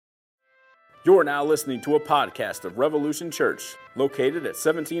You're now listening to a podcast of Revolution Church, located at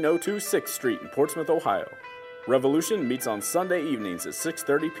 1702 6th Street in Portsmouth, Ohio. Revolution meets on Sunday evenings at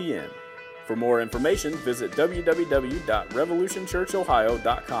 6:30 p.m. For more information, visit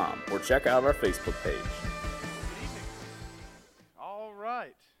www.revolutionchurchohio.com or check out our Facebook page. Good evening. All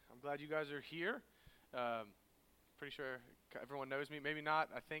right. I'm glad you guys are here. Pretty sure everyone knows me. Maybe not.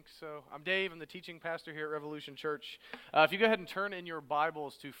 I think so. I'm Dave. I'm the teaching pastor here at Revolution Church. If you go ahead and turn in your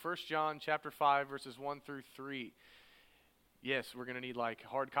Bibles to 1 John chapter 5, verses 1 through 3. Yes, we're going to need like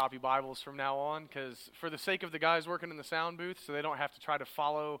hard copy Bibles from now on, because for the sake of the guys working in the sound booth, so they don't have to try to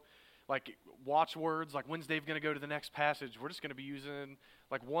follow like watchwords, like when's Dave going to go to the next passage, we're just going to be using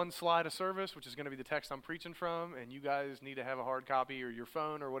like one slide of service, which is going to be the text I'm preaching from, and you guys need to have a hard copy or your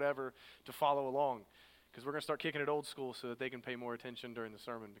phone or whatever to follow along. Because we're going to start kicking it old school so that they can pay more attention during the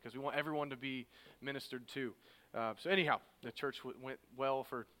sermon, because we want everyone to be ministered to. So anyhow, the church went well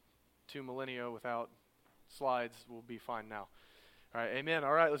for 2 millennia without slides. We'll be fine now. All right, amen.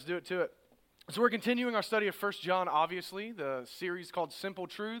 All right, let's do it to it. So we're continuing our study of 1 John, obviously, the series called Simple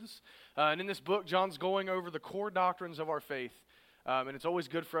Truths. And in this book, John's going over the core doctrines of our faith. And it's always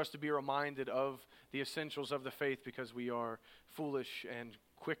good for us to be reminded of the essentials of the faith, because we are foolish and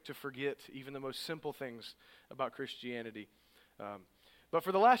quick to forget even the most simple things about Christianity. But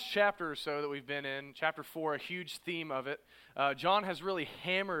for the last chapter or so that we've been in, chapter 4, a huge theme of it, John has really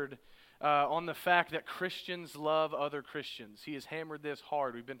hammered on the fact that Christians love other Christians. He has hammered this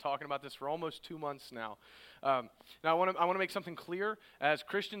hard. We've been talking about this for almost 2 months now. Now I want to make something clear. As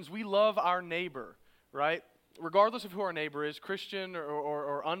Christians, we love our neighbor, right? Regardless of who our neighbor is, Christian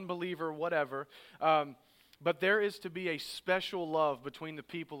or unbeliever, whatever. But there is to be a special love between the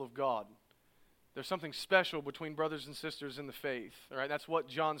people of God. There's something special between brothers and sisters in the faith. All right? That's what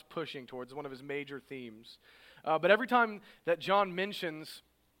John's pushing towards, one of his major themes. But every time that John mentions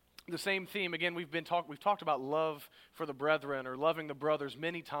the same theme, again, we've talked about love for the brethren or loving the brothers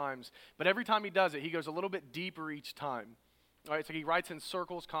many times. But every time he does it, he goes a little bit deeper each time. All right, so he writes in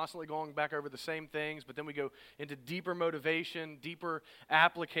circles, constantly going back over the same things, but then we go into deeper motivation, deeper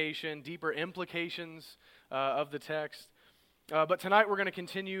application, deeper implications of the text. But tonight we're going to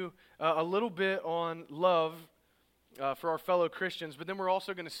continue a little bit on love for our fellow Christians, but then we're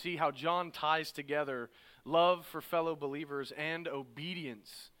also going to see how John ties together love for fellow believers and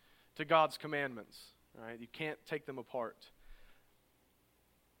obedience to God's commandments. All right, you can't take them apart.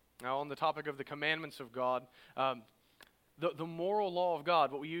 Now, on the topic of the commandments of God, the moral law of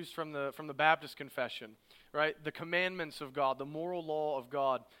God, what we use from the Baptist confession, right? The commandments of God, the moral law of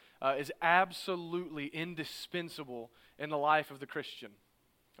God is absolutely indispensable in the life of the Christian.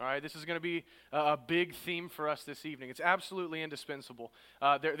 All right, this is going to be a big theme for us this evening. It's absolutely indispensable.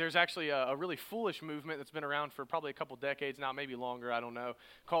 There's actually a really foolish movement that's been around for probably a couple decades now, maybe longer, I don't know,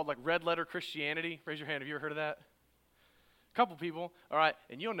 called like Red Letter Christianity. Raise your hand. Have you ever heard of that? Couple people, all right,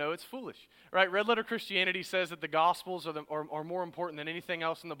 and you'll know it's foolish, right? Red letter Christianity says that the Gospels are more important than anything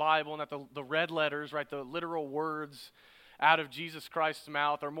else in the Bible, and that the red letters, right, the literal words out of Jesus Christ's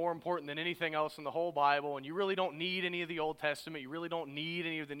mouth are more important than anything else in the whole Bible, and you really don't need any of the Old Testament. You really don't need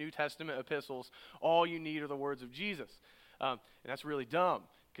any of the New Testament epistles. All you need are the words of Jesus, and that's really dumb.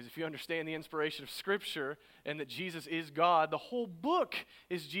 Because if you understand the inspiration of Scripture and that Jesus is God, the whole book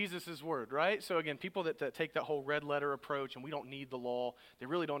is Jesus' word, right? So again, people that take that whole red letter approach and we don't need the law, they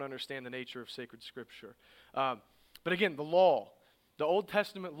really don't understand the nature of sacred Scripture. But again, the law, the Old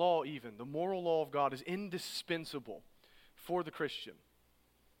Testament law even, the moral law of God is indispensable for the Christian.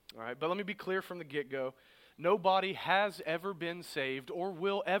 All right, but let me be clear from the get-go. Nobody has ever been saved or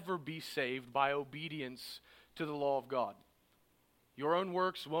will ever be saved by obedience to the law of God. Your own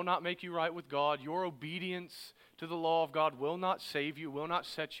works will not make you right with God. Your obedience to the law of God will not save you, will not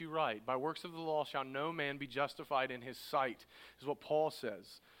set you right. By works of the law shall no man be justified in his sight, is what Paul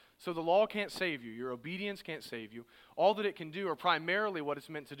says. So the law can't save you. Your obedience can't save you. All that it can do, or primarily what it's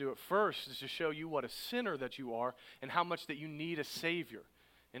meant to do at first, is to show you what a sinner that you are and how much that you need a Savior.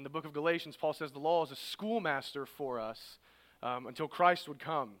 In the book of Galatians, Paul says the law is a schoolmaster for us until Christ would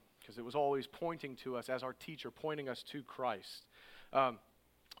come, because it was always pointing to us as our teacher, pointing us to Christ.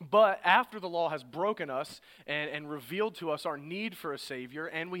 But after the law has broken us and revealed to us our need for a Savior,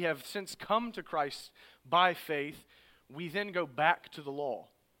 and we have since come to Christ by faith, we then go back to the law.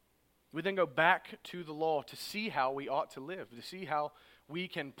 We then go back to the law to see how we ought to live, to see how we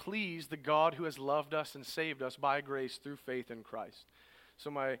can please the God who has loved us and saved us by grace through faith in Christ. So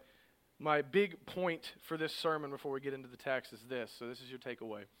my big point for this sermon before we get into the text is this. So this is your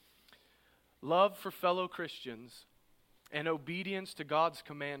takeaway. Love for fellow Christians and obedience to God's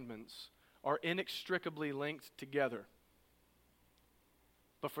commandments are inextricably linked together.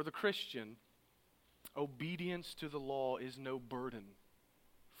 But for the Christian, obedience to the law is no burden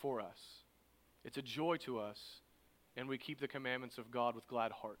for us. It's a joy to us, and we keep the commandments of God with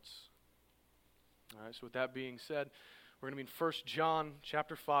glad hearts. All right, so with that being said, we're going to be in 1 John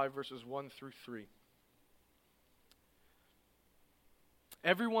chapter 5, verses 1 through 3.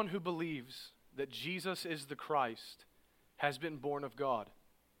 Everyone who believes that Jesus is the Christ has been born of God.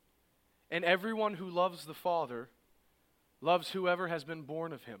 And everyone who loves the Father loves whoever has been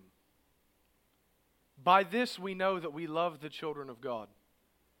born of him. By this we know that we love the children of God,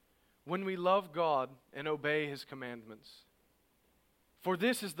 when we love God and obey his commandments. For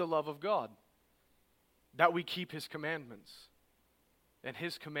this is the love of God, that we keep his commandments, and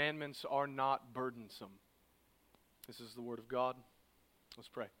his commandments are not burdensome. This is the word of God. Let's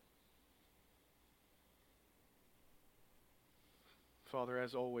pray. Father,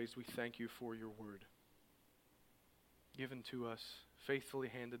 as always, we thank you for your word, given to us, faithfully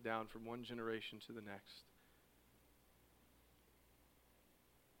handed down from one generation to the next.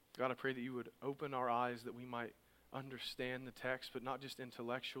 God, I pray that you would open our eyes that we might understand the text, but not just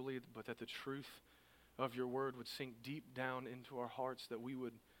intellectually, but that the truth of your word would sink deep down into our hearts, that we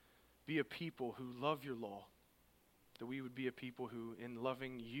would be a people who love your law, that we would be a people who, in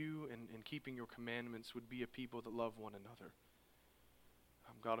loving you and keeping your commandments, would be a people that love one another.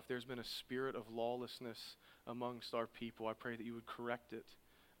 God, if there's been a spirit of lawlessness amongst our people, I pray that you would correct it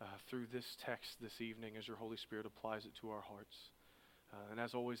through this text this evening as your Holy Spirit applies it to our hearts. And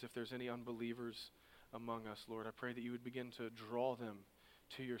as always, if there's any unbelievers among us, Lord, I pray that you would begin to draw them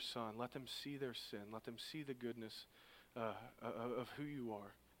to your Son. Let them see their sin. Let them see the goodness of who you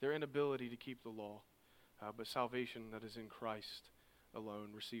are, their inability to keep the law, but salvation that is in Christ alone,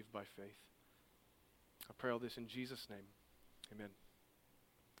 received by faith. I pray all this in Jesus' name. Amen.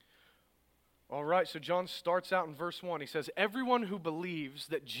 All right, so John starts out in verse 1. He says, everyone who believes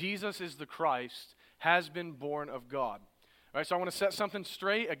that Jesus is the Christ has been born of God. All right, so I want to set something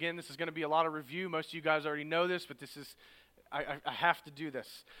straight. Again, this is going to be a lot of review. Most of you guys already know this, but I have to do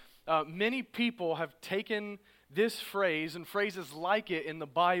this. Many people have taken this phrase and phrases like it in the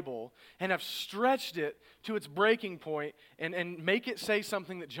Bible and have stretched it to its breaking point and make it say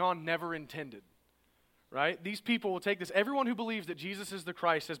something that John never intended. Right? These people will take this. Everyone who believes that Jesus is the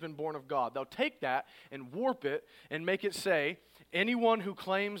Christ has been born of God. They'll take that and warp it and make it say, anyone who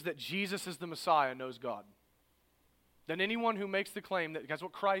claims that Jesus is the Messiah knows God. Then anyone who makes the claim that, that's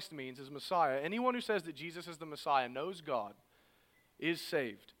what Christ means, is Messiah. Anyone who says that Jesus is the Messiah knows God, is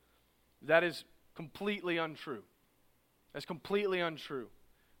saved. That is completely untrue. That's completely untrue.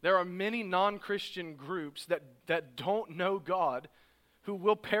 There are many non-Christian groups that don't know God, who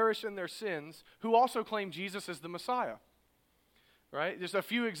will perish in their sins, who also claim Jesus is the Messiah. Right? There's a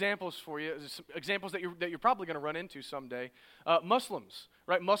few examples for you, examples that you're probably going to run into someday. Muslims,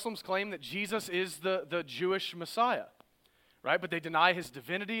 right? Muslims claim that Jesus is the Jewish Messiah, right? But they deny his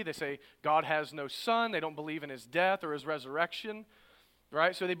divinity. They say God has no son. They don't believe in his death or his resurrection,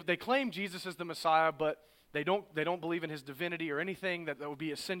 right? So they claim Jesus is the Messiah, but they don't believe in his divinity or anything that would be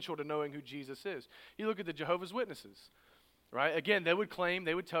essential to knowing who Jesus is. You look at the Jehovah's Witnesses. Right? Again, they would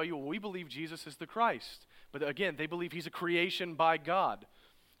tell you, well, we believe Jesus is the Christ. But again, they believe he's a creation by God.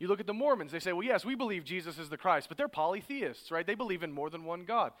 You look at the Mormons, they say, well, yes, we believe Jesus is the Christ, but they're polytheists, right? They believe in more than one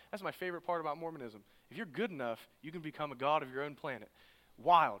God. That's my favorite part about Mormonism. If you're good enough, you can become a god of your own planet.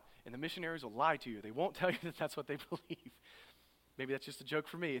 Wild. And the missionaries will lie to you. They won't tell you that that's what they believe. Maybe that's just a joke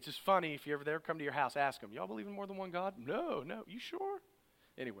for me. It's just funny if you ever there come to your house, ask them, y'all believe in more than one God? No, you sure?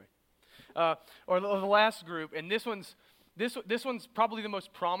 Anyway. Or the last group, and this one's probably the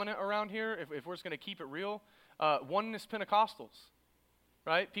most prominent around here, if we're just going to keep it real. Oneness Pentecostals,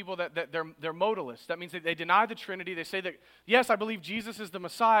 right? People that they're modalists. That means that they deny the Trinity. They say that, yes, I believe Jesus is the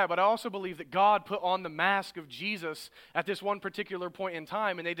Messiah, but I also believe that God put on the mask of Jesus at this one particular point in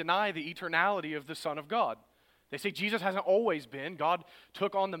time, and they deny the eternality of the Son of God. They say Jesus hasn't always been. God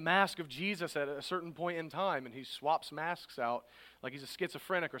took on the mask of Jesus at a certain point in time, and he swaps masks out like he's a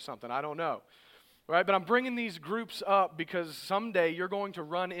schizophrenic or something. I don't know. Right, but I'm bringing these groups up because someday you're going to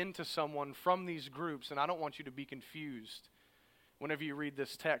run into someone from these groups, and I don't want you to be confused whenever you read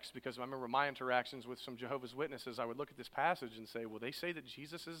this text, because I remember my interactions with some Jehovah's Witnesses, I would look at this passage and say, well, they say that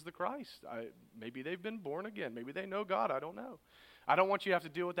Jesus is the Christ. Maybe they've been born again. Maybe they know God. I don't know. I don't want you to have to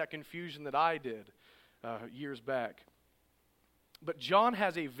deal with that confusion that I did years back. But John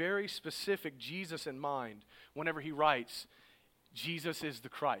has a very specific Jesus in mind whenever he writes, Jesus is the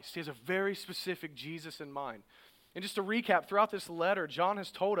Christ. He has a very specific Jesus in mind. And just to recap, throughout this letter, John has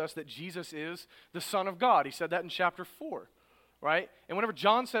told us that Jesus is the Son of God. He said that in chapter 4, right? And whenever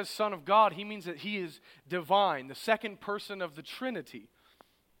John says Son of God, he means that he is divine, the second person of the Trinity.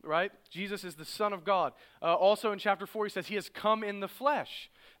 right? Jesus is the Son of God. Also in chapter 4, he says he has come in the flesh,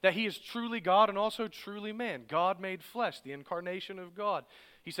 that he is truly God and also truly man. God made flesh, the incarnation of God.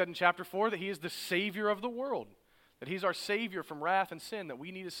 He said in chapter 4 that he is the Savior of the world, that he's our Savior from wrath and sin, that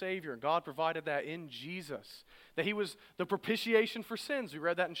we need a Savior, and God provided that in Jesus. That he was the propitiation for sins. We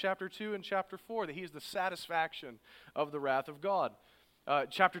read that in chapter 2 and chapter 4, that he is the satisfaction of the wrath of God.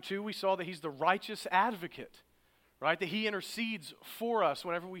 Chapter 2, we saw that he's the righteous advocate, right? That he intercedes for us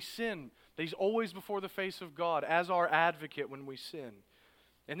whenever we sin, that he's always before the face of God as our advocate when we sin.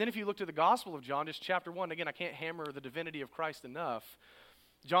 And then if you look to the Gospel of John, just chapter 1, again, I can't hammer the divinity of Christ enough.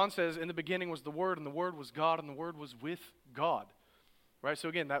 John says, in the beginning was the Word, and the Word was God, and the Word was with God. Right? So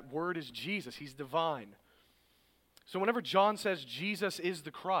again, that Word is Jesus. He's divine. So whenever John says Jesus is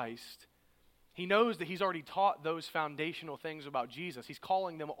the Christ, he knows that he's already taught those foundational things about Jesus. He's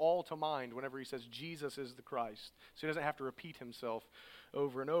calling them all to mind whenever he says Jesus is the Christ. So he doesn't have to repeat himself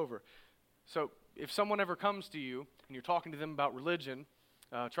over and over. So if someone ever comes to you and you're talking to them about religion,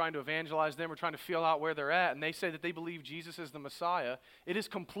 trying to evangelize them or trying to feel out where they're at, and they say that they believe Jesus is the Messiah, it is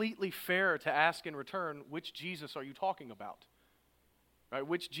completely fair to ask in return, which Jesus are you talking about? Right?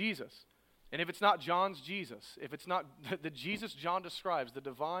 Which Jesus? And if it's not John's Jesus, if it's not the Jesus John describes, the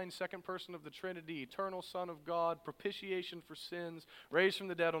divine second person of the Trinity, eternal Son of God, propitiation for sins, raised from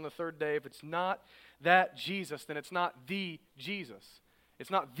the dead on the third day, if it's not that Jesus, then it's not the Jesus. It's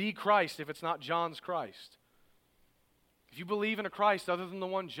not the Christ if it's not John's Christ. If you believe in a Christ other than the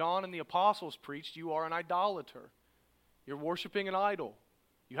one John and the apostles preached, you are an idolater. You're worshiping an idol.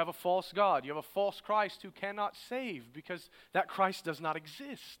 You have a false God. You have a false Christ who cannot save because that Christ does not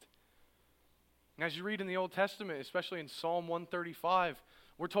exist. And as you read in the Old Testament, especially in Psalm 135,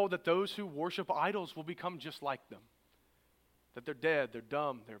 we're told that those who worship idols will become just like them. That they're dead, they're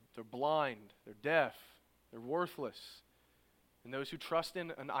dumb, they're blind, they're deaf, they're worthless. And those who trust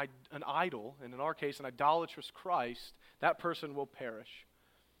in an idol, and in our case, an idolatrous Christ, that person will perish.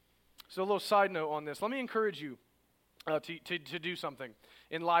 So a little side note on this. Let me encourage you to do something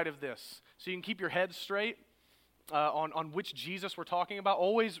in light of this. So you can keep your head straight on which Jesus we're talking about.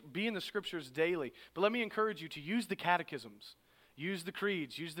 Always be in the Scriptures daily. But let me encourage you to use the catechisms. Use the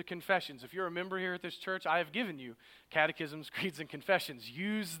creeds. Use the confessions. If you're a member here at this church, I have given you catechisms, creeds, and confessions.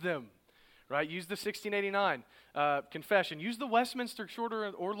 Use them. Right? Use the 1689 confession. Use the Westminster shorter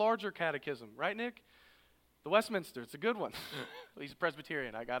or larger catechism. Right, Nick? The Westminster, it's a good one. He's a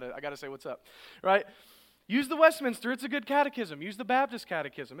Presbyterian. I gotta say what's up. Right? Use the Westminster. It's a good catechism. Use the Baptist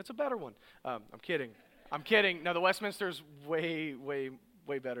catechism. It's a better one. I'm kidding. No, the Westminster's way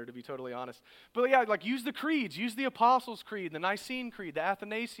better, to be totally honest. But yeah, like use the creeds. Use the Apostles' Creed, the Nicene Creed, the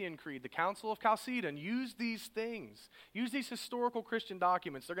Athanasian Creed, the Council of Chalcedon. Use these things. Use these historical Christian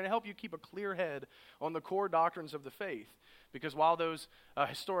documents. They're going to help you keep a clear head on the core doctrines of the faith. Because while those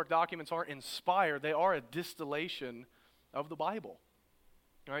historic documents aren't inspired, they are a distillation of the Bible.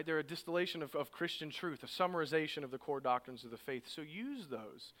 All right? They're a distillation of Christian truth, a summarization of the core doctrines of the faith. So use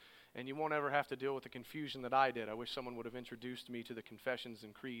those. And you won't ever have to deal with the confusion that I did. I wish someone would have introduced me to the confessions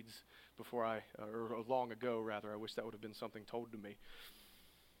and creeds or long ago, rather. I wish that would have been something told to me.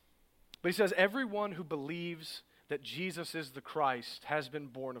 But he says, everyone who believes that Jesus is the Christ has been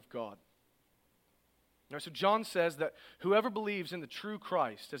born of God. Now, so John says that whoever believes in the true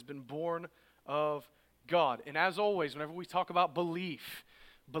Christ has been born of God. And as always, whenever we talk about belief,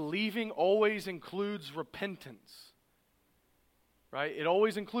 believing always includes repentance. Right? It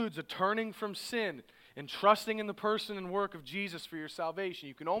always includes a turning from sin and trusting in the person and work of Jesus for your salvation.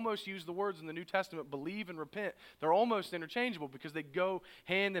 You can almost use the words in the New Testament, believe and repent. They're almost interchangeable because they go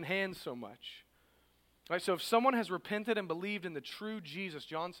hand in hand so much. Right? So if someone has repented and believed in the true Jesus,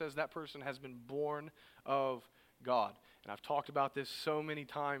 John says that person has been born of God. And I've talked about this so many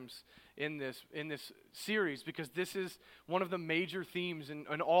times in this series because this is one of the major themes in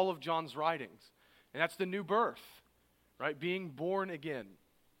all of John's writings. And that's the new birth. Right, being born again.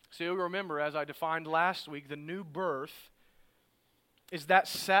 So you'll remember, as I defined last week, the new birth is that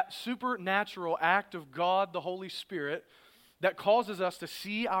supernatural act of God, the Holy Spirit, that causes us to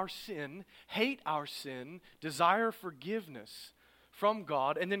see our sin, hate our sin, desire forgiveness from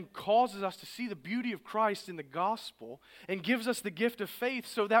God, and then causes us to see the beauty of Christ in the gospel and gives us the gift of faith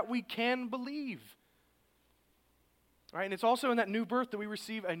so that we can believe. Right, and it's also in that new birth that we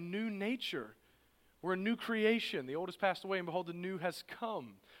receive a new nature. We're a new creation. The old has passed away, and behold, the new has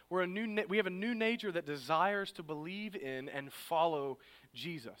come. We have a new nature that desires to believe in and follow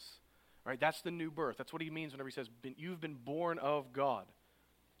Jesus. Right? That's the new birth. That's what he means whenever he says, you've been born of God.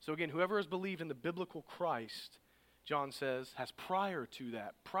 So again, whoever has believed in the biblical Christ, John says, has prior to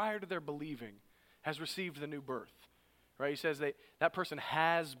that, prior to their believing, has received the new birth. Right? He says that person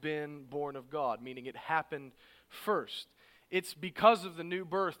has been born of God, meaning it happened first. It's because of the new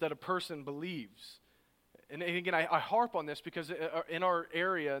birth that a person believes. And again, I harp on this because in our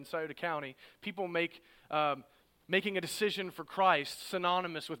area in Scioto County, people make making a decision for Christ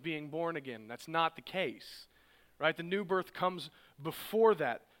synonymous with being born again. That's not the case. Right? The new birth comes before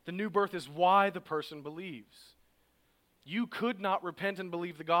that. The new birth is why the person believes. You could not repent and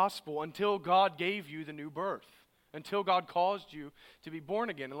believe the gospel until God gave you the new birth, until God caused you to be born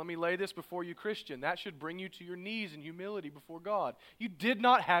again. And let me lay this before you, Christian. That should bring you to your knees in humility before God. You did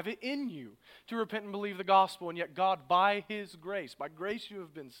not have it in you to repent and believe the gospel, and yet God, by His grace, by grace you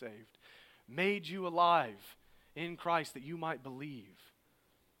have been saved, made you alive in Christ that you might believe.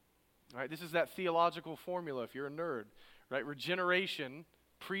 All right, this is that theological formula if you're a nerd. Right? Regeneration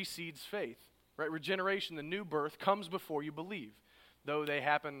precedes faith. Right? Regeneration, the new birth, comes before you believe, though they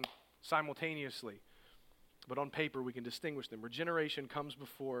happen simultaneously. But on paper, we can distinguish them. Regeneration comes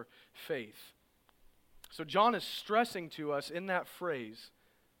before faith. So John is stressing to us in that phrase,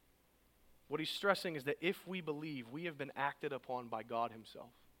 what he's stressing is that if we believe, we have been acted upon by God Himself.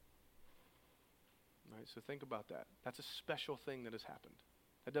 All right, so think about that. That's a special thing that has happened.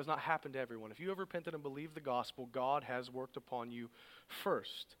 That does not happen to everyone. If you have repented and believed the gospel, God has worked upon you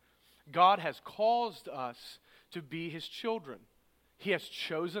first. God has caused us to be His children. He has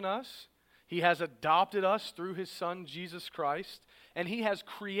chosen us. He has adopted us through His Son, Jesus Christ, and He has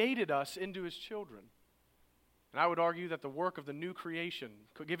created us into His children. And I would argue that the work of the new creation,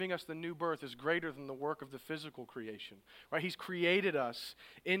 giving us the new birth, is greater than the work of the physical creation. Right? He's created us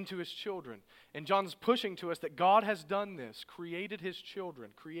into His children. And John's pushing to us that God has done this, created His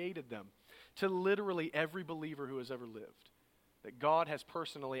children, created them, to literally every believer who has ever lived. That God has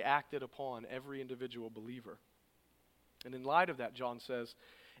personally acted upon every individual believer. And in light of that, John says,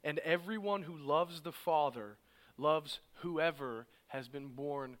 and everyone who loves the Father loves whoever has been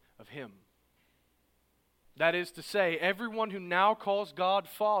born of Him. That is to say, everyone who now calls God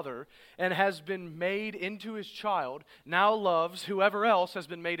Father and has been made into His child now loves whoever else has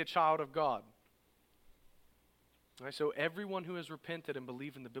been made a child of God. Right, so everyone who has repented and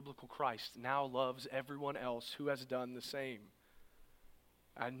believed in the biblical Christ now loves everyone else who has done the same.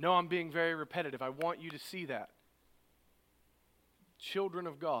 I know I'm being very repetitive. I want you to see that. Children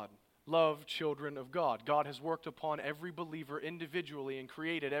of God love children of God. God has worked upon every believer individually and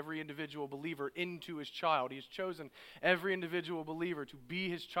created every individual believer into His child. He has chosen every individual believer to be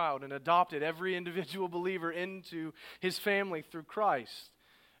His child and adopted every individual believer into His family through Christ.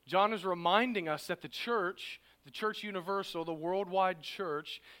 John is reminding us that the church universal, the worldwide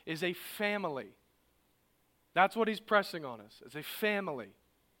church, is a family. That's what he's pressing on us, as a family.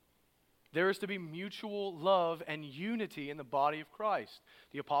 There is to be mutual love and unity in the body of Christ.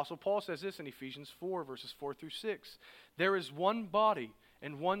 The Apostle Paul says this in Ephesians 4, verses 4 through 6. There is one body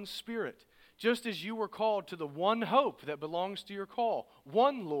and one Spirit, just as you were called to the one hope that belongs to your call.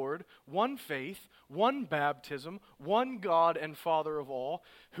 One Lord, one faith, one baptism, one God and Father of all,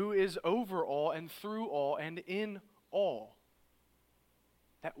 who is over all and through all and in all.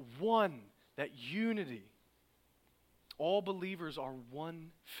 That one, that unity. All believers are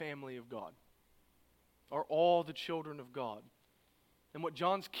one family of God, are all the children of God. And what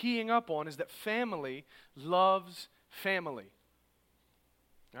John's keying up on is that family loves family.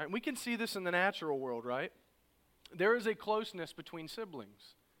 All right? We can see this in the natural world, right? There is a closeness between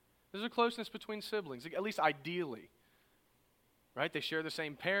siblings. There's a closeness between siblings, at least ideally. Right? They share the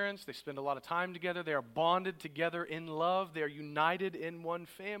same parents. They spend a lot of time together. They are bonded together in love. They are united in one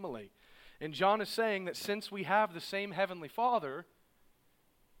family. And John is saying that since we have the same Heavenly Father,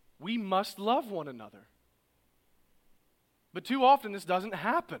 we must love one another. But too often this doesn't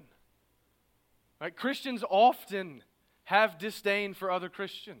happen. Right? Christians often have disdain for other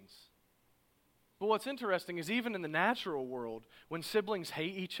Christians. But what's interesting is even in the natural world, when siblings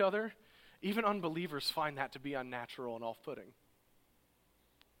hate each other, even unbelievers find that to be unnatural and off-putting.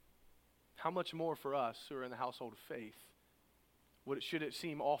 How much more for us who are in the household of faith? Should it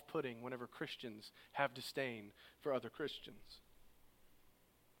seem off-putting whenever Christians have disdain for other Christians?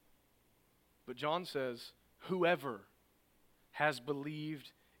 But John says, whoever has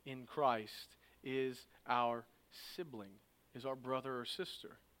believed in Christ is our sibling, is our brother or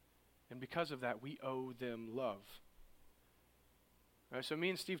sister. And because of that, we owe them love. All right, so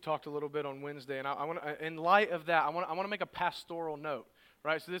me and Steve talked a little bit on Wednesday, and I want to, in light of that, I want to make a pastoral note.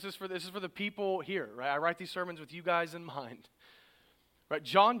 Right, so this is for the people here. Right, I write these sermons with you guys in mind. Right,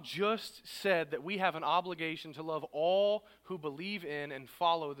 John just said that we have an obligation to love all who believe in and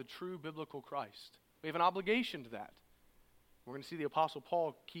follow the true biblical Christ. We have an obligation to that. We're going to see the Apostle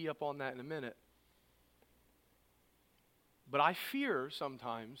Paul key up on that in a minute. But I fear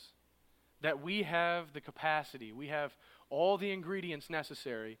sometimes that we have the capacity, we have all the ingredients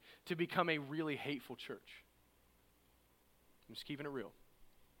necessary to become a really hateful church. I'm just keeping it real.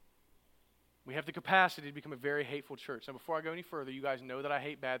 We have the capacity to become a very hateful church. Now, before I go any further, you guys know that I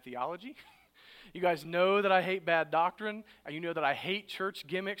hate bad theology. You guys know that I hate bad doctrine. You know that I hate church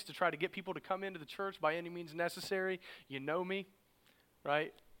gimmicks to try to get people to come into the church by any means necessary. You know me,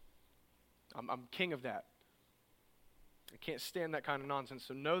 right? I'm king of that. I can't stand that kind of nonsense,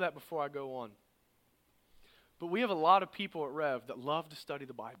 so know that before I go on. But we have a lot of people at Rev that love to study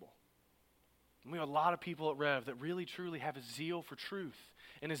the Bible. And we have a lot of people at Rev that really, truly have a zeal for truth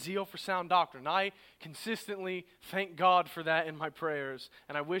and a zeal for sound doctrine. I consistently thank God for that in my prayers,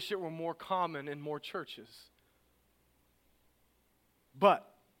 and I wish it were more common in more churches. But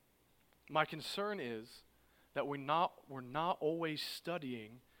my concern is that we're not always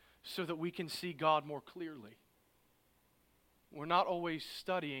studying so that we can see God more clearly. We're not always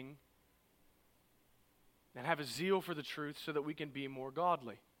studying and have a zeal for the truth so that we can be more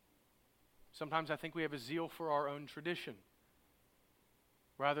godly. Sometimes I think we have a zeal for our own tradition.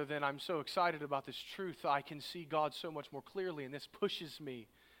 Rather than I'm so excited about this truth, I can see God so much more clearly, and this pushes me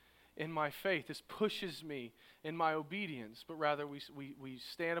in my faith. This pushes me in my obedience. But rather we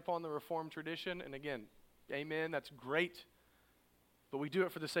stand upon the Reformed tradition, and again, amen, that's great. But we do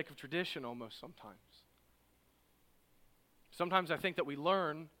it for the sake of tradition almost sometimes. Sometimes I think that we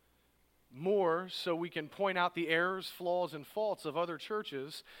learn more so we can point out the errors, flaws, and faults of other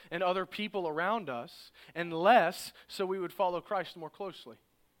churches and other people around us, and less so we would follow Christ more closely.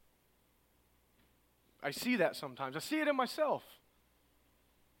 I see that sometimes. I see it in myself.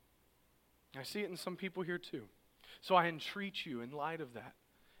 I see it in some people here too. So I entreat you in light of that,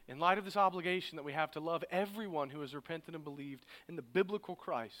 in light of this obligation that we have to love everyone who has repented and believed in the biblical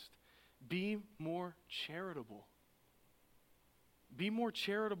Christ, be more charitable. Be more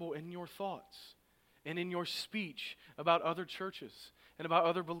charitable in your thoughts and in your speech about other churches and about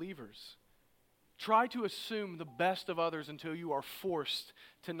other believers. Try to assume the best of others until you are forced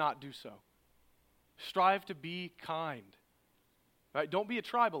to not do so. Strive to be kind. Right? Don't be a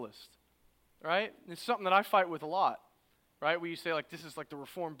tribalist. Right? It's something that I fight with a lot. Right? Where you say, like, this is like the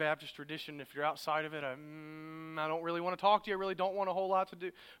Reformed Baptist tradition. If you're outside of it, I don't really want to talk to you. I really don't want a whole lot to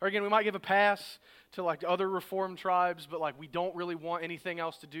do. Or again, we might give a pass to like other Reformed tribes, but like we don't really want anything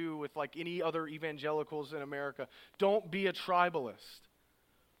else to do with like any other evangelicals in America. Don't be a tribalist.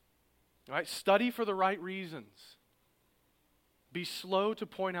 Right? Study for the right reasons. Be slow to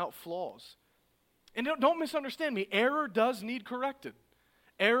point out flaws. And don't misunderstand me. Error does need corrected.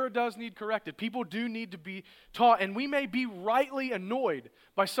 Error does need corrected. People do need to be taught, and we may be rightly annoyed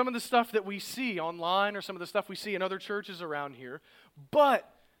by some of the stuff that we see online or some of the stuff we see in other churches around here, but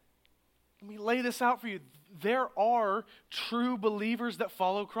let me lay this out for you. There are true believers that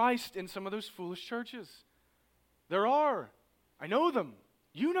follow Christ in some of those foolish churches. There are. I know them.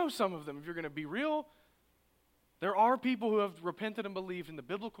 You know some of them if you're going to be real. There are people who have repented and believed in the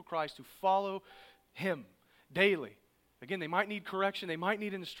biblical Christ who follow Him daily. Again, they might need correction, they might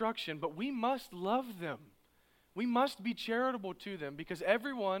need instruction, but we must love them. We must be charitable to them because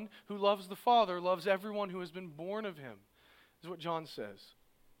everyone who loves the Father loves everyone who has been born of Him. This is what John says.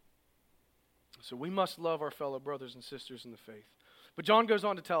 So we must love our fellow brothers and sisters in the faith. But John goes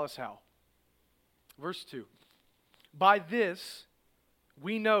on to tell us how. Verse 2. By this,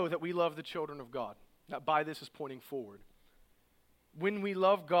 we know that we love the children of God. Now, by this is pointing forward. When we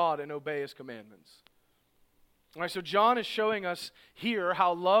love God and obey His commandments. All right, so John is showing us here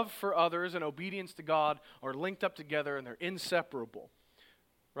how love for others and obedience to God are linked up together and they're inseparable.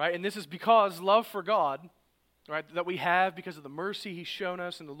 Right? And this is because love for God, right, that we have because of the mercy He's shown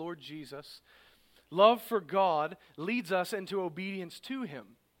us in the Lord Jesus, love for God leads us into obedience to Him,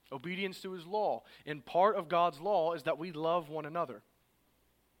 obedience to His law. And part of God's law is that we love one another.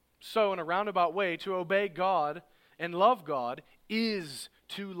 So in a roundabout way, to obey God and love God is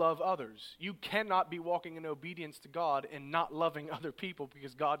to love others. You cannot be walking in obedience to God and not loving other people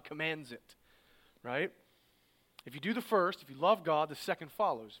because God commands it, right? If you do the first, if you love God, the second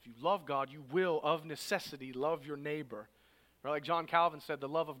follows. If you love God, you will, of necessity, love your neighbor. Right? Like John Calvin said, the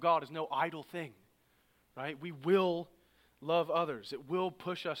love of God is no idle thing, right? We will love others. It will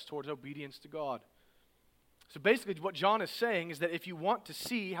push us towards obedience to God. So basically what John is saying is that if you want to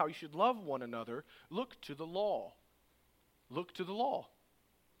see how you should love one another, look to the law. Look to the law.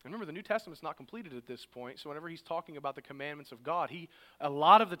 And remember, the New Testament's not completed at this point, so whenever he's talking about the commandments of God, a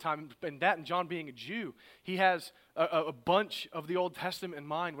lot of the time, and John being a Jew, he has a bunch of the Old Testament in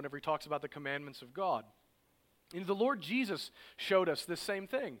mind whenever he talks about the commandments of God. And the Lord Jesus showed us this same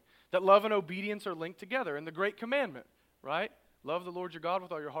thing, that love and obedience are linked together in the great commandment, right? Love the Lord your God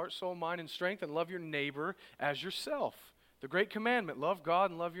with all your heart, soul, mind, and strength, and love your neighbor as yourself. The great commandment, love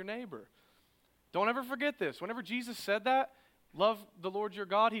God and love your neighbor. Don't ever forget this. Whenever Jesus said that, love the Lord your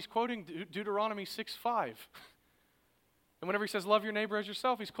God, he's quoting Deuteronomy 6:5. And whenever he says love your neighbor as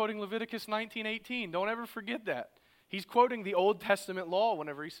yourself, he's quoting Leviticus 19:18. Don't ever forget that. He's quoting the Old Testament law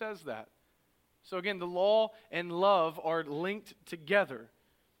whenever he says that. So again, the law and love are linked together.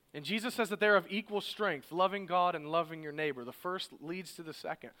 And Jesus says that they're of equal strength, loving God and loving your neighbor. The first leads to the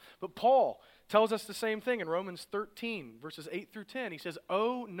second. But Paul tells us the same thing in Romans 13, verses 8 through 10. He says,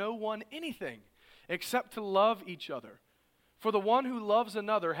 owe no one anything except to love each other. For the one who loves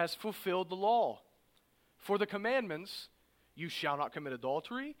another has fulfilled the law. For the commandments, you shall not commit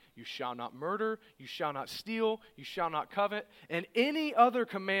adultery, you shall not murder, you shall not steal, you shall not covet, and any other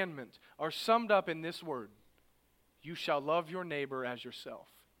commandment are summed up in this word: you shall love your neighbor as yourself.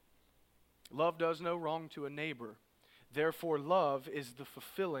 Love does no wrong to a neighbor. Therefore, love is the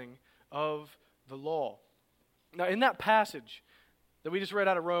fulfilling of the law. Now, in that passage that we just read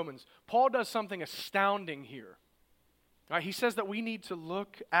out of Romans, Paul does something astounding here. Right? He says that we need to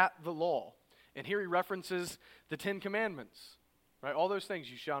look at the law. And here he references the 10 Commandments. Right? All those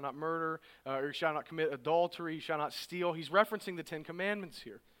things. You shall not murder, or you shall not commit adultery, you shall not steal. He's referencing the 10 Commandments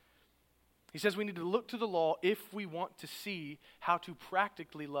here. He says we need to look to the law if we want to see how to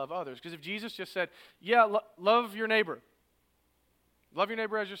practically love others. Because if Jesus just said, love your neighbor. Love your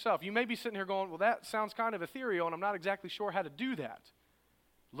neighbor as yourself. You may be sitting here going, well, that sounds kind of ethereal, and I'm not exactly sure how to do that.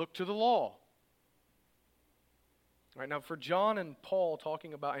 Look to the law. Right, now, for John and Paul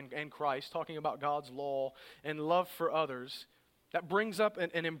talking about, and Christ talking about God's law and love for others, that brings up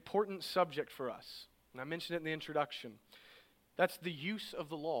an important subject for us. And I mentioned it in the introduction. That's the use of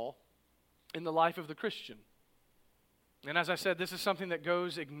the law in the life of the Christian. And as I said, this is something that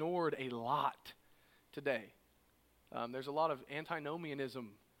goes ignored a lot today. There's a lot of antinomianism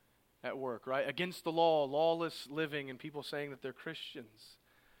at work, right? Against the law, lawless living, and people saying that they're Christians.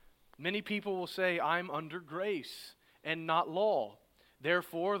 Many people will say, I'm under grace and not law.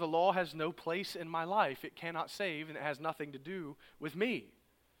 Therefore, the law has no place in my life. It cannot save, and it has nothing to do with me.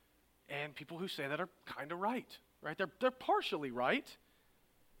 And people who say that are kind of right? They're partially right.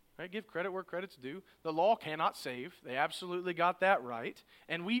 Right? Give credit where credit's due. The law cannot save. They absolutely got that right.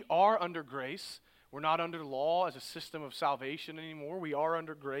 And we are under grace. We're not under law as a system of salvation anymore. We are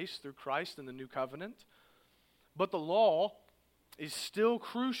under grace through Christ and the new covenant. But the law is still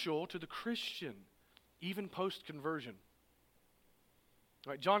crucial to the Christian, even post-conversion.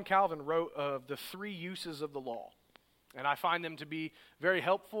 Right? John Calvin wrote of the 3 uses of the law. And I find them to be very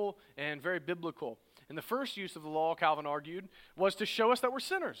helpful and very biblical. And the first use of the law, Calvin argued, was to show us that we're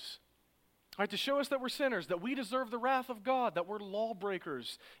sinners. Right, to show us that we're sinners, that we deserve the wrath of God, that we're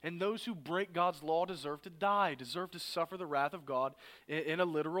lawbreakers, and those who break God's law deserve to die, deserve to suffer the wrath of God in a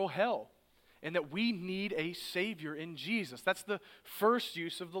literal hell, and that we need a Savior in Jesus. That's the first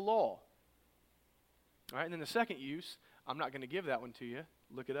use of the law. All right, and then the second use, I'm not going to give that one to you.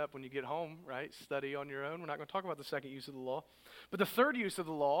 Look it up when you get home, right? Study on your own. We're not going to talk about the second use of the law. But the third use of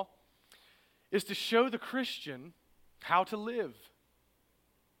the law is to show the Christian how to live.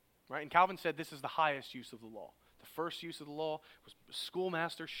 Right? And Calvin said this is the highest use of the law. The first use of the law was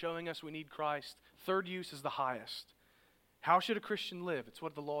schoolmaster showing us we need Christ. Third use is the highest. How should a Christian live? It's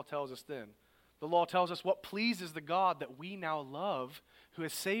what the law tells us then. The law tells us what pleases the God that we now love, who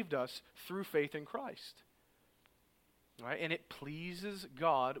has saved us through faith in Christ. Right? And it pleases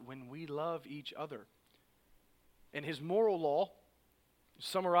God when we love each other. And his moral law,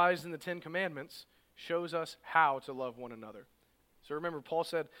 summarized in the 10 Commandments, shows us how to love one another. So remember, Paul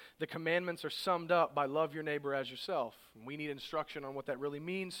said the commandments are summed up by love your neighbor as yourself. And we need instruction on what that really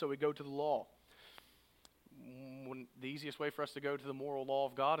means, so we go to the law. The easiest way for us to go to the moral law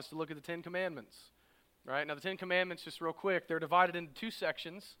of God is to look at the 10 Commandments. Right? Now the 10 Commandments, just real quick, they're divided into 2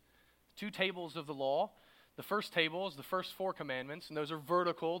 sections, 2 tables of the law. The first table is the first 4 commandments, and those are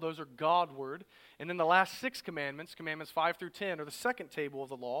vertical, those are Godward. And then the last 6 commandments, commandments 5 through 10, are the second table of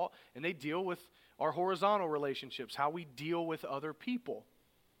the law, and they deal with our horizontal relationships, how we deal with other people.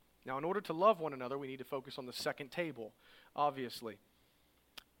 Now, in order to love one another, we need to focus on the second table, obviously.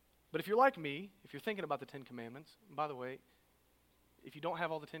 But if you're like me, if you're thinking about the 10 Commandments, and by the way, if you don't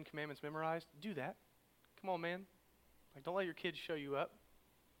have all the 10 Commandments memorized, do that. Come on, man. Don't let your kids show you up.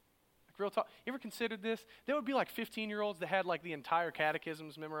 Real talk. You ever considered this? There would be 15-year-olds that had the entire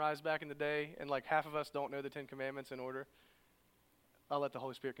catechisms memorized back in the day, and half of us don't know the 10 Commandments in order. I'll let the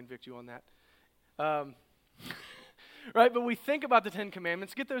Holy Spirit convict you on that. Right? But we think about the 10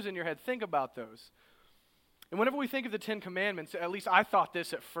 Commandments. Get those in your head. Think about those. And whenever we think of the Ten Commandments, at least I thought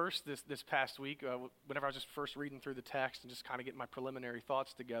this at first this past week, whenever I was just first reading through the text and just kind of getting my preliminary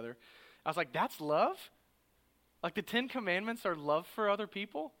thoughts together, I was like, that's love? Like the Ten Commandments are love for other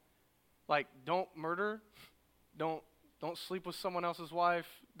people? Like don't murder, don't sleep with someone else's wife,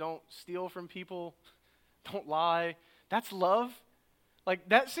 don't steal from people, don't lie. That's love? Like,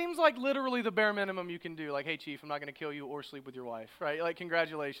 that seems like literally the bare minimum you can do. Like, hey, chief, I'm not going to kill you or sleep with your wife, right? Like,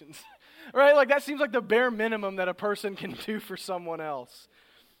 congratulations, right? Like, that seems like the bare minimum that a person can do for someone else.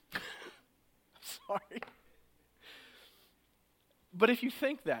 Sorry. But if you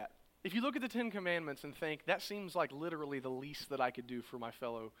think that, if you look at the Ten Commandments and think, that seems like literally the least that I could do for my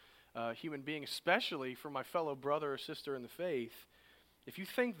fellow human being, especially for my fellow brother or sister in the faith, if you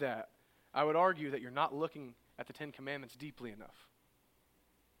think that, I would argue that you're not looking at the Ten Commandments deeply enough.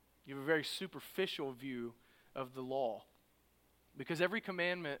 You have a very superficial view of the law. Because every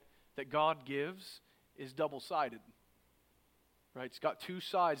commandment that God gives is double-sided. Right? It's got two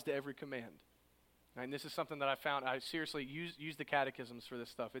sides to every command. Right? And this is something that I found, I seriously use the catechisms for this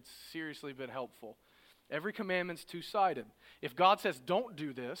stuff. It's seriously been helpful. Every commandment's two-sided. If God says don't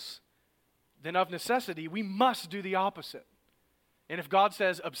do this, then of necessity we must do the opposite. And if God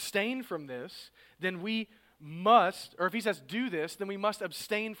says abstain from this, then we must, or if he says do this, then we must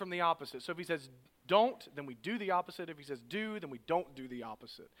abstain from the opposite. So if he says don't, then we do the opposite. If he says do, then we don't do the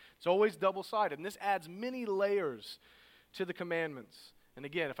opposite. It's always double-sided, and this adds many layers to the commandments. And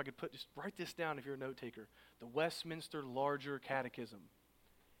again, if I could just write this down if you're a note taker, the Westminster Larger Catechism.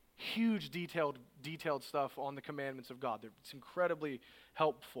 Huge detailed stuff on the commandments of God. It's incredibly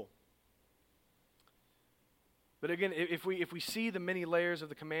helpful. But again, if we see the many layers of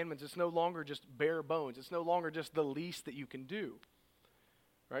the commandments, it's no longer just bare bones. It's no longer just the least that you can do.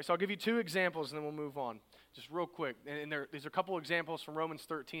 Right? So I'll give you two examples and then we'll move on. Just real quick. And these are a couple examples from Romans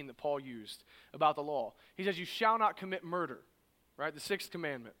 13 that Paul used about the law. He says, you shall not commit murder. Right? The sixth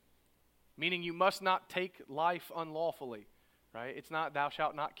commandment. Meaning you must not take life unlawfully. Right? It's not thou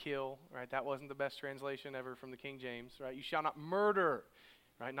shalt not kill. Right? That wasn't the best translation ever from the King James. Right? You shall not murder.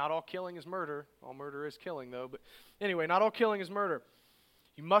 Right? Not all killing is murder. All murder is killing, though. But anyway, not all killing is murder.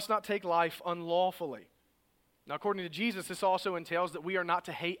 You must not take life unlawfully. Now, according to Jesus, this also entails that we are not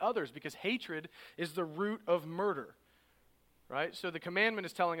to hate others because hatred is the root of murder. Right? So the commandment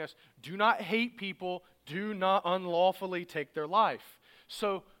is telling us, do not hate people, do not unlawfully take their life.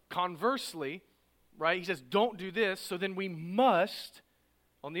 So conversely, right, he says, don't do this, so then we must,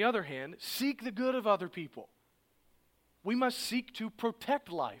 on the other hand, seek the good of other people. We must seek to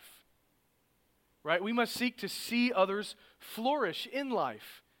protect life, right? We must seek to see others flourish in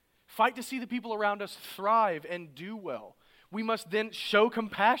life. Fight to see the people around us thrive and do well. We must then show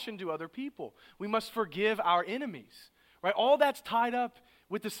compassion to other people. We must forgive our enemies, right? All that's tied up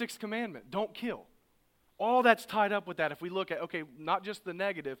with the sixth commandment, don't kill. All that's tied up with that. If we look at, okay, not just the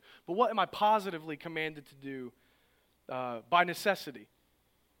negative, but what am I positively commanded to do by necessity?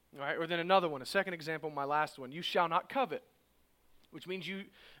 All right, or then another one, a second example, my last one. You shall not covet, which means you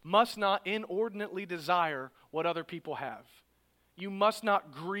must not inordinately desire what other people have. You must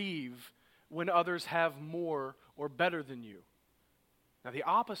not grieve when others have more or better than you. Now, the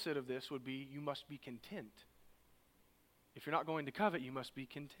opposite of this would be you must be content. If you're not going to covet, you must be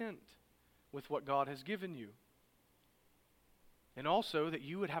content with what God has given you. And also that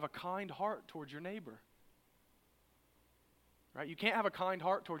you would have a kind heart towards your neighbor. Right? You can't have a kind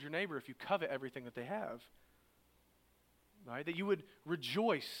heart towards your neighbor if you covet everything that they have. Right? That you would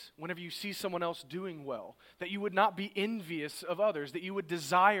rejoice whenever you see someone else doing well. That you would not be envious of others. That you would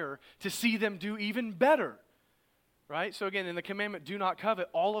desire to see them do even better. Right? So again, in the commandment, do not covet,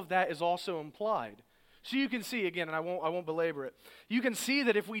 all of that is also implied. So you can see, again, and I won't belabor it, you can see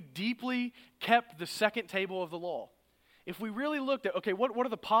that if we deeply kept the second table of the law, if we really looked at, okay, what are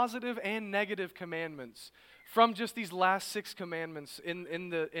the positive and negative commandments from just these last six commandments in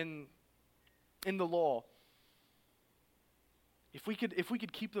the law, if we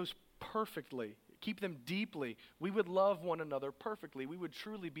could keep those perfectly, keep them deeply, we would love one another perfectly. We would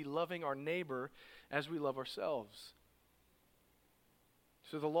truly be loving our neighbor as we love ourselves.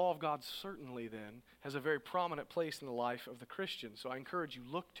 So the law of God certainly then has a very prominent place in the life of the Christian. So I encourage you,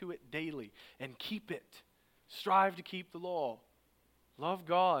 look to it daily and keep it. Strive to keep the law. Love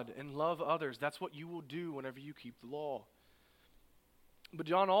God and love others. That's what you will do whenever you keep the law. But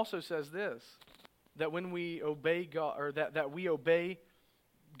John also says this, that when we obey God, or that we obey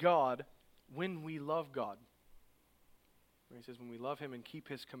God when we love God. He says when we love Him and keep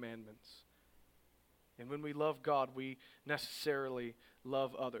His commandments. And when we love God, we necessarily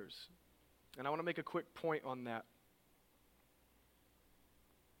love others. And I want to make a quick point on that.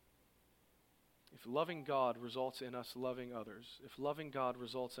 If loving God results in us loving others, if loving God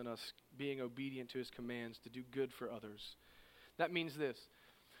results in us being obedient to his commands to do good for others, that means this.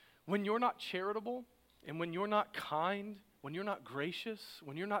 When you're not charitable, and when you're not kind, when you're not gracious,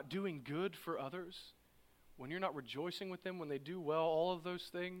 when you're not doing good for others, when you're not rejoicing with them when they do well, all of those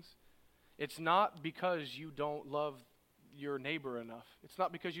things, it's not because you don't love your neighbor enough. It's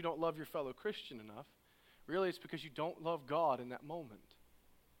not because you don't love your fellow Christian enough. Really, it's because you don't love God in that moment.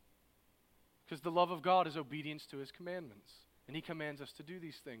 Because the love of God is obedience to his commandments. And he commands us to do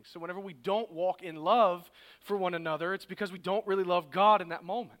these things. So whenever we don't walk in love for one another, it's because we don't really love God in that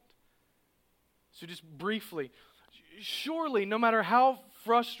moment. So just briefly, surely no matter how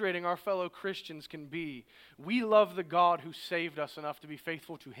frustrating our fellow Christians can be, we love the God who saved us enough to be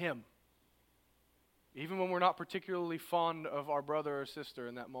faithful to him. Even when we're not particularly fond of our brother or sister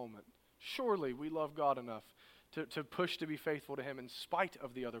in that moment. Surely we love God enough to push to be faithful to him in spite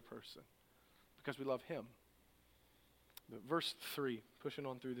of the other person. Because we love him. But verse 3, pushing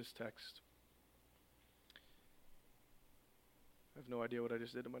on through this text. I have no idea what I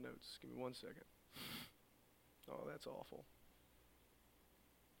just did in my notes. Give me 1 second. Oh, that's awful.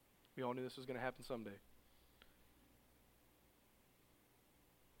 We all knew this was going to happen someday.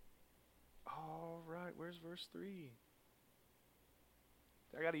 All right, where's verse 3?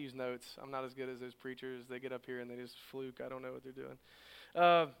 I got to use notes. I'm not as good as those preachers. They get up here and they just fluke. I don't know what they're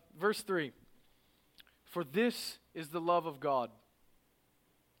doing. Verse 3. For this is the love of God,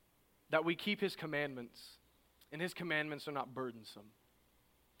 that we keep his commandments, and his commandments are not burdensome.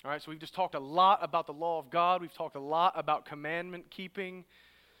 All right, so we've just talked a lot about the law of God. We've talked a lot about commandment keeping.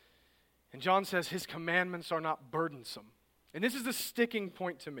 And John says his commandments are not burdensome. And this is the sticking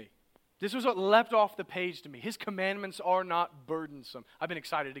point to me. This was what leapt off the page to me. His commandments are not burdensome. I've been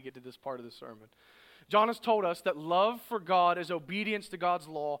excited to get to this part of the sermon. John has told us that love for God is obedience to God's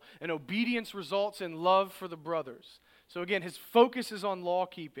law, and obedience results in love for the brothers. So again, his focus is on law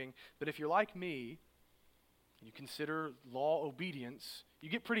keeping, but if you're like me, and you consider law obedience, you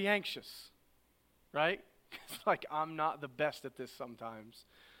get pretty anxious, right? It's like I'm not the best at this sometimes,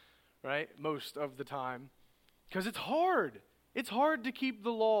 right? Most of the time. Because it's hard. It's hard to keep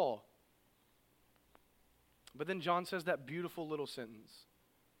the law. But then John says that beautiful little sentence,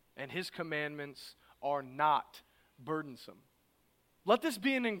 and his commandments are not burdensome. Let this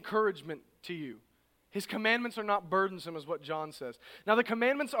be an encouragement to you. His commandments are not burdensome is what John says. Now the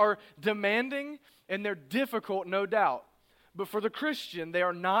commandments are demanding and they're difficult, no doubt. But for the Christian, they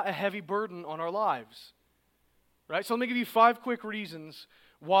are not a heavy burden on our lives. Right? So let me give you 5 quick reasons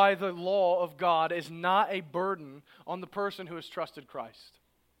why the law of God is not a burden on the person who has trusted Christ.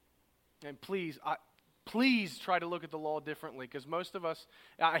 And please try to look at the law differently, because most of us,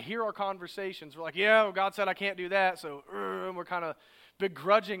 I hear our conversations, we're like, yeah, well, God said I can't do that, so and we're kind of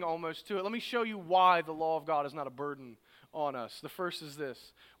begrudging almost to it. Let me show you why the law of God is not a burden on us. The first is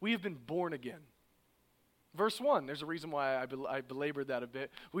this. We have been born again. Verse 1, there's a reason why I belabored that a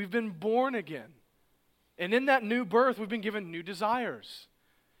bit. We've been born again. And in that new birth, we've been given new desires.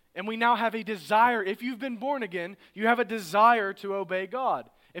 And we now have a desire. If you've been born again, you have a desire to obey God.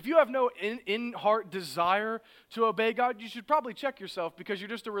 If you have no in-heart desire to obey God, you should probably check yourself, because you're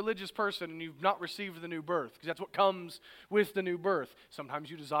just a religious person and you've not received the new birth, because that's what comes with the new birth. Sometimes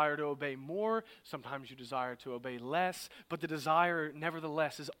you desire to obey more, sometimes you desire to obey less, but the desire,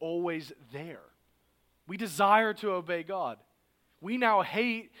 nevertheless, is always there. We desire to obey God. We now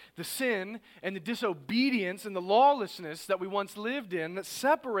hate the sin and the disobedience and the lawlessness that we once lived in that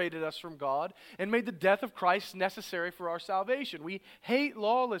separated us from God and made the death of Christ necessary for our salvation. We hate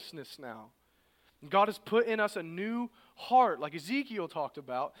lawlessness now. And God has put in us a new heart, like Ezekiel talked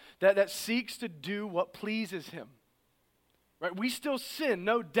about, that seeks to do what pleases him. Right? We still sin,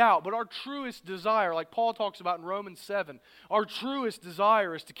 no doubt, but our truest desire, like Paul talks about in Romans 7, our truest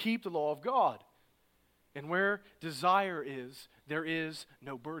desire is to keep the law of God. And where desire is, there is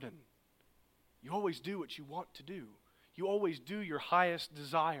no burden. You always do what you want to do. You always do your highest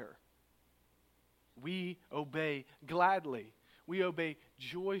desire. We obey gladly. We obey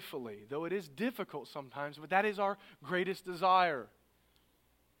joyfully, though it is difficult sometimes, but that is our greatest desire,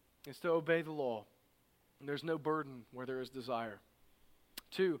 is to obey the law. And there's no burden where there is desire.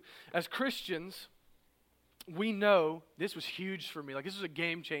 2, as Christians, we know, this was huge for me, like this was a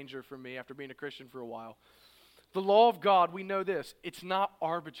game changer for me after being a Christian for a while. The law of God, we know this, it's not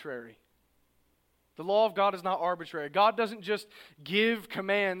arbitrary. The law of God is not arbitrary. God doesn't just give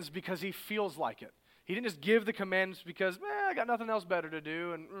commands because he feels like it. He didn't just give the commands because, I got nothing else better to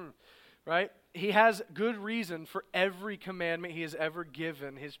do, right? He has good reason for every commandment he has ever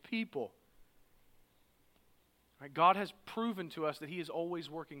given his people. Right? God has proven to us that he is always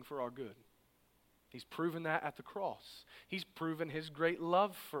working for our good. He's proven that at the cross. He's proven his great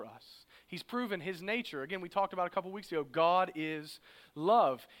love for us. He's proven his nature. Again, we talked about a couple weeks ago, God is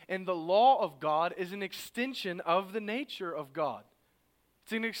love. And the law of God is an extension of the nature of God.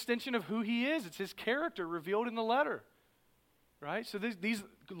 It's an extension of who he is. It's his character revealed in the letter. Right? So these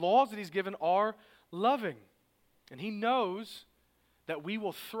laws that he's given are loving. And he knows that we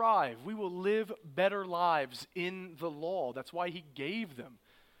will thrive. We will live better lives in the law. That's why he gave them.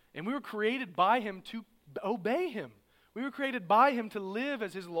 And we were created by him to obey him. We were created by him to live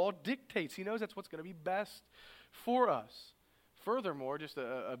as his law dictates. He knows that's what's going to be best for us. Furthermore, just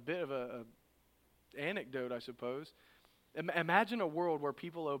a bit of a anecdote, I suppose. Imagine a world where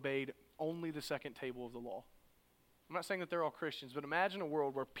people obeyed only the second table of the law. I'm not saying that they're all Christians, but imagine a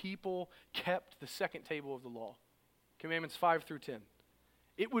world where people kept the second table of the law. Commandments 5 through 10.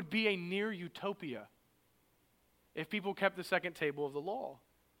 It would be a near utopia if people kept the second table of the law.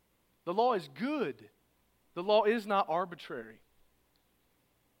 The law is good. The law is not arbitrary.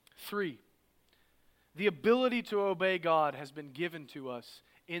 3, the ability to obey God has been given to us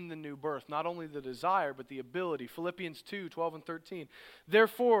in the new birth. Not only the desire, but the ability. Philippians 2, 12 and 13.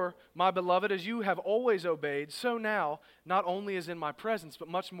 Therefore, my beloved, as you have always obeyed, so now, not only as in my presence, but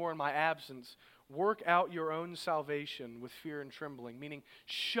much more in my absence, work out your own salvation with fear and trembling. Meaning,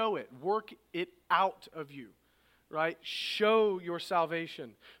 show it. Work it out of you. Right? Show your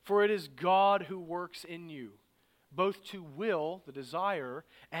salvation. For it is God who works in you, both to will, the desire,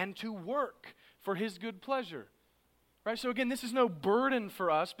 and to work for his good pleasure. Right? So again, this is no burden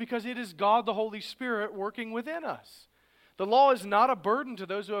for us because it is God the Holy Spirit working within us. The law is not a burden to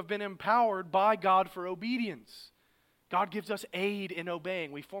those who have been empowered by God for obedience. God gives us aid in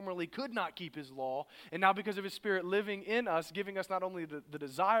obeying. We formerly could not keep his law, and now because of his Spirit living in us, giving us not only the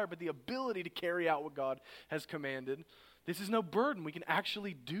desire, but the ability to carry out what God has commanded, this is no burden. We can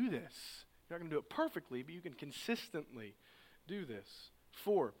actually do this. You're not going to do it perfectly, but you can consistently do this.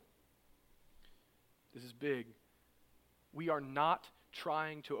 4, this is big. We are not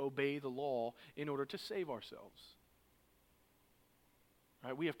trying to obey the law in order to save ourselves.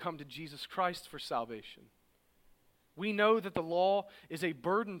 Right? We have come to Jesus Christ for salvation. We know that the law is a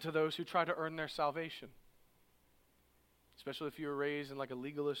burden to those who try to earn their salvation. Especially if you were raised in like a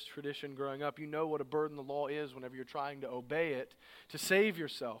legalist tradition growing up, you know what a burden the law is whenever you're trying to obey it to save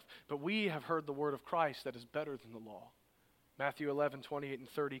yourself. But we have heard the word of Christ that is better than the law. Matthew 11, 28 and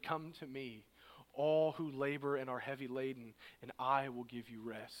 30, come to me, all who labor and are heavy laden, and I will give you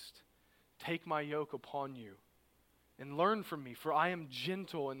rest. Take my yoke upon you and learn from me, for I am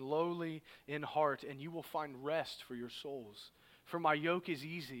gentle and lowly in heart, and you will find rest for your souls. For my yoke is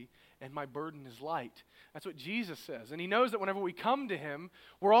easy and my burden is light. That's what Jesus says. And he knows that whenever we come to him,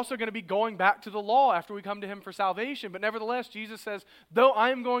 we're also going to be going back to the law after we come to him for salvation. But nevertheless, Jesus says, though I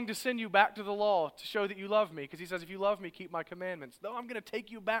am going to send you back to the law to show that you love me, because he says, if you love me, keep my commandments. Though I'm going to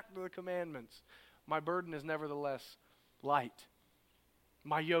take you back to the commandments, my burden is nevertheless light.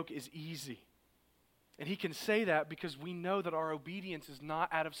 My yoke is easy. And he can say that because we know that our obedience is not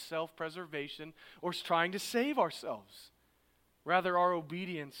out of self-preservation or trying to save ourselves. Rather, our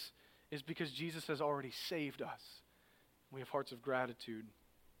obedience is because Jesus has already saved us. We have hearts of gratitude,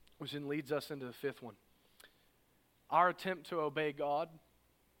 which then leads us into the 5th one. Our attempt to obey God,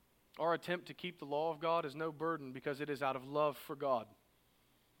 our attempt to keep the law of God is no burden because it is out of love for God.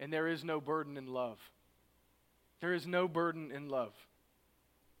 And there is no burden in love. There is no burden in love.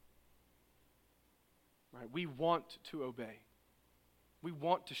 Right? We want to obey. We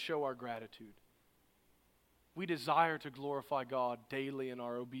want to show our gratitude. We desire to glorify God daily in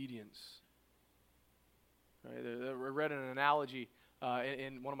our obedience. Right? I read an analogy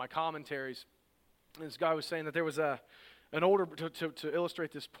in one of my commentaries. This guy was saying that there was an older, to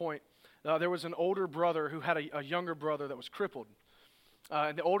illustrate this point, there was an older brother who had a younger brother that was crippled.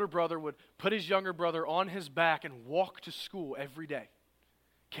 And the older brother would put his younger brother on his back and walk to school every day.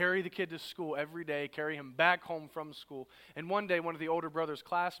 Carry the kid to school every day, carry him back home from school. And one day, one of the older brother's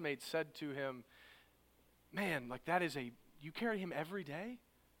classmates said to him, man, like you carry him every day?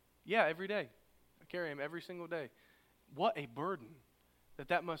 Yeah, every day. I carry him every single day. What a burden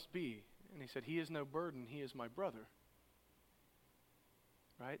that must be. And he said, he is no burden, he is my brother.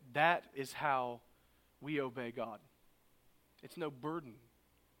 Right? That is how we obey God. It's no burden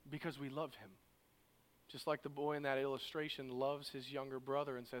because we love him. Just like the boy in that illustration loves his younger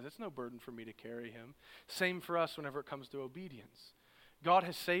brother and says, it's no burden for me to carry him. Same for us whenever it comes to obedience. God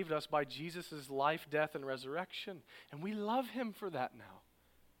has saved us by Jesus' life, death, and resurrection, and we love him for that now.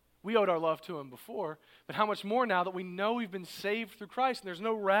 We owed our love to him before, but how much more now that we know we've been saved through Christ, and there's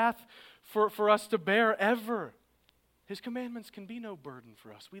no wrath for us to bear ever. His commandments can be no burden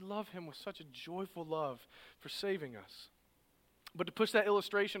for us. We love him with such a joyful love for saving us. But to push that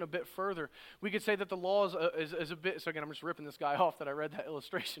illustration a bit further, we could say that the law is a bit, so again, I'm just ripping this guy off that I read that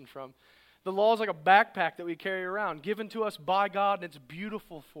illustration from. The law is like a backpack that we carry around, given to us by God, and it's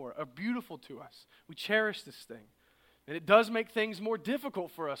beautiful to us. We cherish this thing. And it does make things more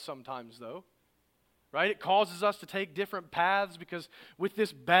difficult for us sometimes, though. Right? It causes us to take different paths because with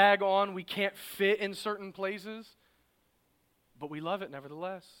this bag on, we can't fit in certain places. But we love it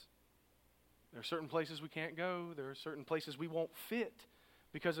nevertheless. There are certain places we can't go. There are certain places we won't fit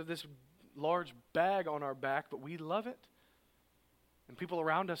because of this large bag on our back, but we love it. And people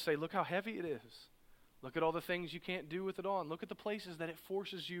around us say, look how heavy it is. Look at all the things you can't do with it on. Look at the places that it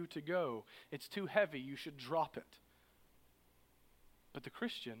forces you to go. It's too heavy. You should drop it. But the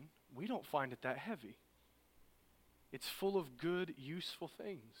Christian, we don't find it that heavy. It's full of good, useful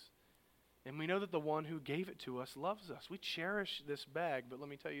things. And we know that the one who gave it to us loves us. We cherish this bag, but let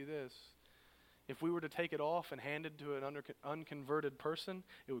me tell you this. If we were to take it off and hand it to an unconverted person,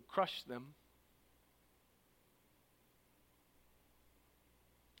 it would crush them.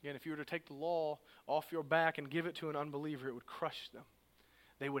 Again, if you were to take the law off your back and give it to an unbeliever, it would crush them.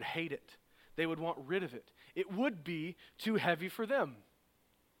 They would hate it. They would want rid of it. It would be too heavy for them.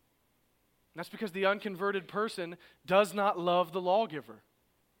 And that's because the unconverted person does not love the lawgiver.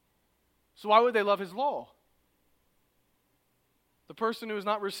 So why would they love his law? The person who has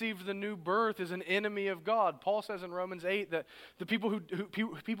not received the new birth is an enemy of God. Paul says in Romans 8 that the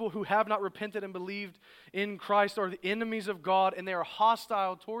people who have not repented and believed in Christ are the enemies of God, and they are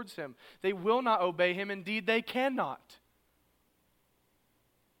hostile towards him. They will not obey him. Indeed, they cannot.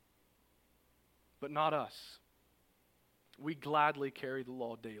 But not us. We gladly carry the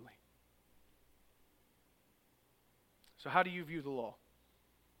law daily. So how do you view the law?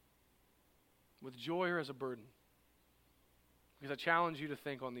 With joy or as a burden? Because I challenge you to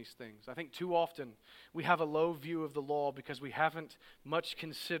think on these things. I think too often we have a low view of the law because we haven't much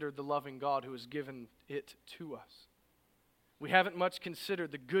considered the loving God who has given it to us. We haven't much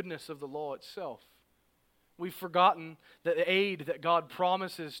considered the goodness of the law itself. We've forgotten the aid that God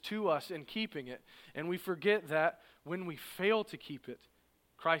promises to us in keeping it, and we forget that when we fail to keep it,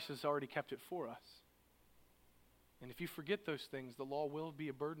 Christ has already kept it for us. And if you forget those things, the law will be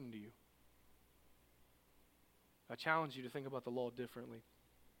a burden to you. I challenge you to think about the law differently.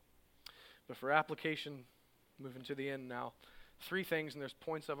 But for application, moving to the end now, 3 things, and there's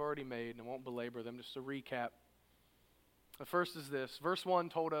points I've already made, and I won't belabor them, just to recap. The first is this. Verse 1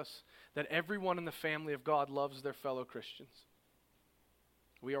 told us that everyone in the family of God loves their fellow Christians.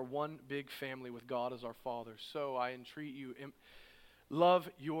 We are one big family with God as our Father. So I entreat you, love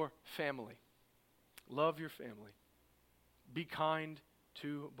your family. Love your family. Be kind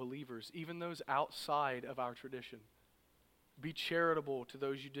to believers, even those outside of our tradition. Be charitable to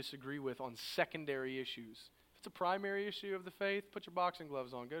those you disagree with on secondary issues. If it's a primary issue of the faith, put your boxing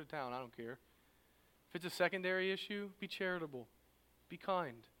gloves on. Go to town. I don't care. If it's a secondary issue, be charitable. Be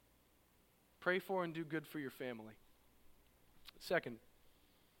kind. Pray for and do good for your family. Second,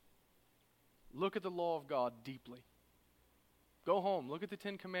 look at the law of God deeply. Go home. Look at the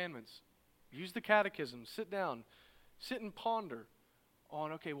 10 Commandments. Use the catechism. Sit down. Sit and ponder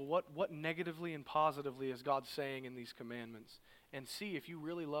on, okay, well, what negatively and positively is God saying in these commandments? And see if you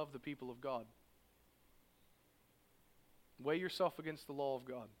really love the people of God. Weigh yourself against the law of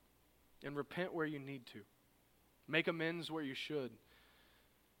God. And repent where you need to. Make amends where you should.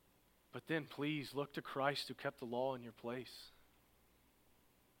 But then please look to Christ who kept the law in your place.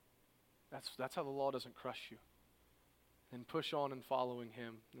 That's how the law doesn't crush you. And push on in following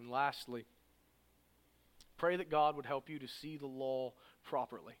him. And lastly, pray that God would help you to see the law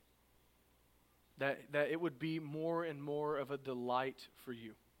properly. That it would be more and more of a delight for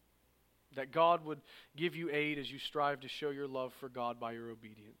you. That God would give you aid as you strive to show your love for God by your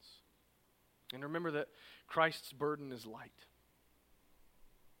obedience. And remember that Christ's burden is light.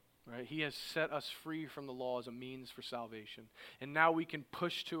 Right? He has set us free from the law as a means for salvation. And now we can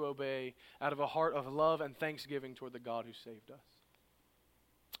push to obey out of a heart of love and thanksgiving toward the God who saved us.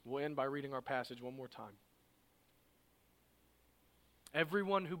 We'll end by reading our passage one more time.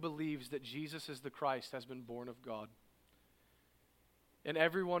 Everyone who believes that Jesus is the Christ has been born of God. And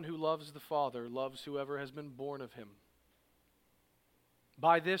everyone who loves the Father loves whoever has been born of him.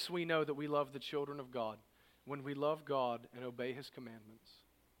 By this we know that we love the children of God, when we love God and obey his commandments.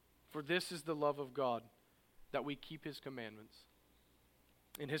 For this is the love of God, that we keep his commandments.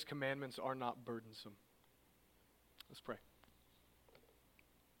 And his commandments are not burdensome. Let's pray.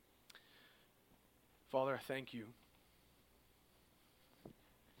 Father, I thank you.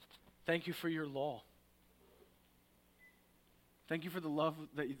 Thank you for your law. Thank you for the love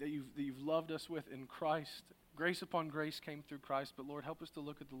that you've loved us with in Christ. Grace upon grace came through Christ, but Lord, help us to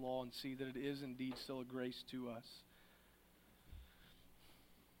look at the law and see that it is indeed still a grace to us.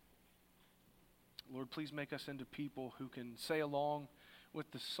 Lord, please make us into people who can say along with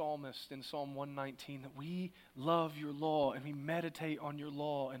the psalmist in Psalm 119 that we love your law and we meditate on your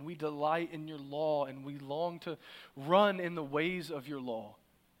law and we delight in your law and we long to run in the ways of your law.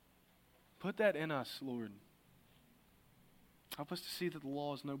 Put that in us, Lord. Help us to see that the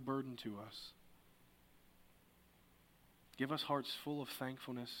law is no burden to us. Give us hearts full of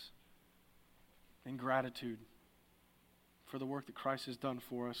thankfulness and gratitude for the work that Christ has done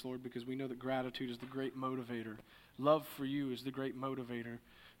for us, Lord, because we know that gratitude is the great motivator. Love for you is the great motivator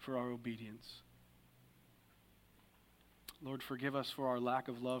for our obedience. Lord, forgive us for our lack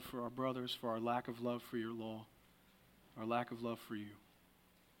of love for our brothers, for our lack of love for your law, our lack of love for you.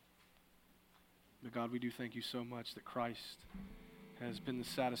 But God, we do thank you so much that Christ has been the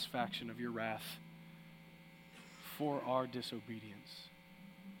satisfaction of your wrath for our disobedience.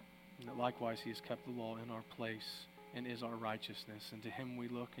 And that likewise he has kept the law in our place and is our righteousness. And to him we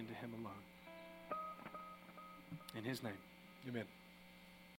look and to him alone. In his name, amen.